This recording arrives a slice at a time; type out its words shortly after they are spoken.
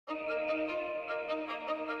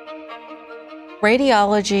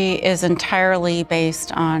Radiology is entirely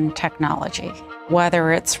based on technology,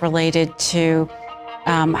 whether it's related to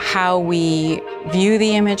how we view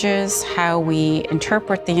the images, how we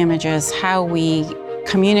interpret the images, how we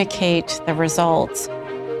communicate the results.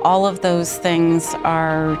 All of those things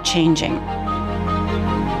are changing.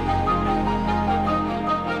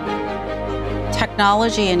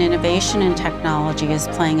 Technology and innovation in technology is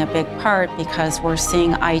playing a big part because we're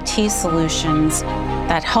seeing IT solutions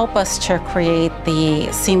that help us to create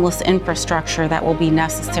the seamless infrastructure that will be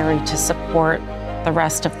necessary to support the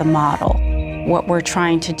rest of the model. What we're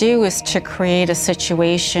trying to do is to create a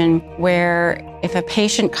situation where if a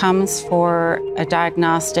patient comes for a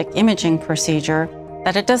diagnostic imaging procedure,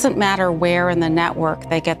 that it doesn't matter where in the network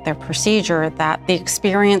they get their procedure, that the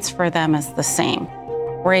experience for them is the same.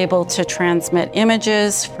 We're able to transmit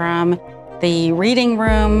images from the reading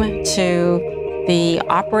room to the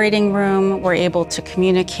operating room. We're able to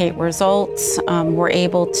communicate results. We're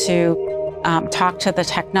able to talk to the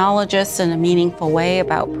technologists in a meaningful way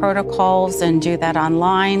about protocols and do that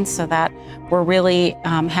online so that we're really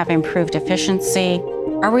have improved efficiency.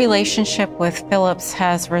 Our relationship with Philips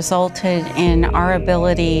has resulted in our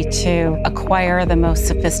ability to acquire the most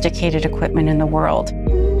sophisticated equipment in the world.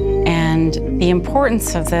 And the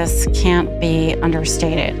importance of this can't be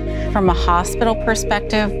understated. From a hospital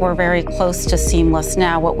perspective, we're very close to seamless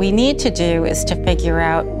now. What we need to do is to figure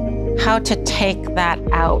out how to take that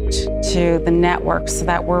out to the network so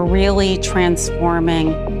that we're really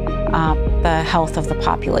transforming the health of the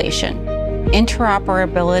population.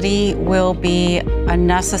 Interoperability will be a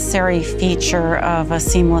necessary feature of a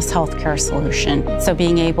seamless healthcare solution. So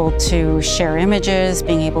being able to share images,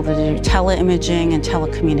 being able to do teleimaging and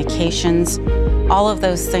telecommunications, all of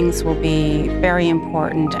those things will be very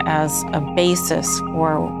important as a basis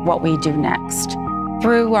for what we do next.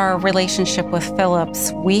 Through our relationship with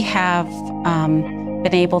Philips, we have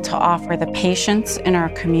been able to offer the patients in our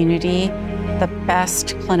community the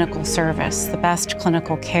best clinical service, the best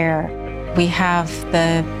clinical care. We have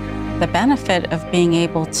the benefit of being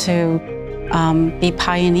able to be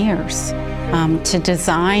pioneers, to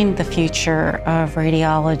design the future of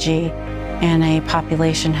radiology in a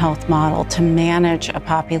population health model, to manage a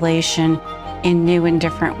population in new and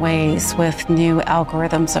different ways with new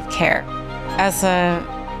algorithms of care. As a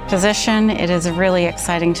physician, it is really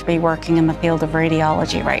exciting to be working in the field of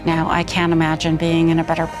radiology right now. I can't imagine being in a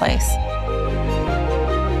better place.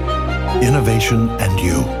 Innovation and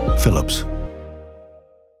you, Philips.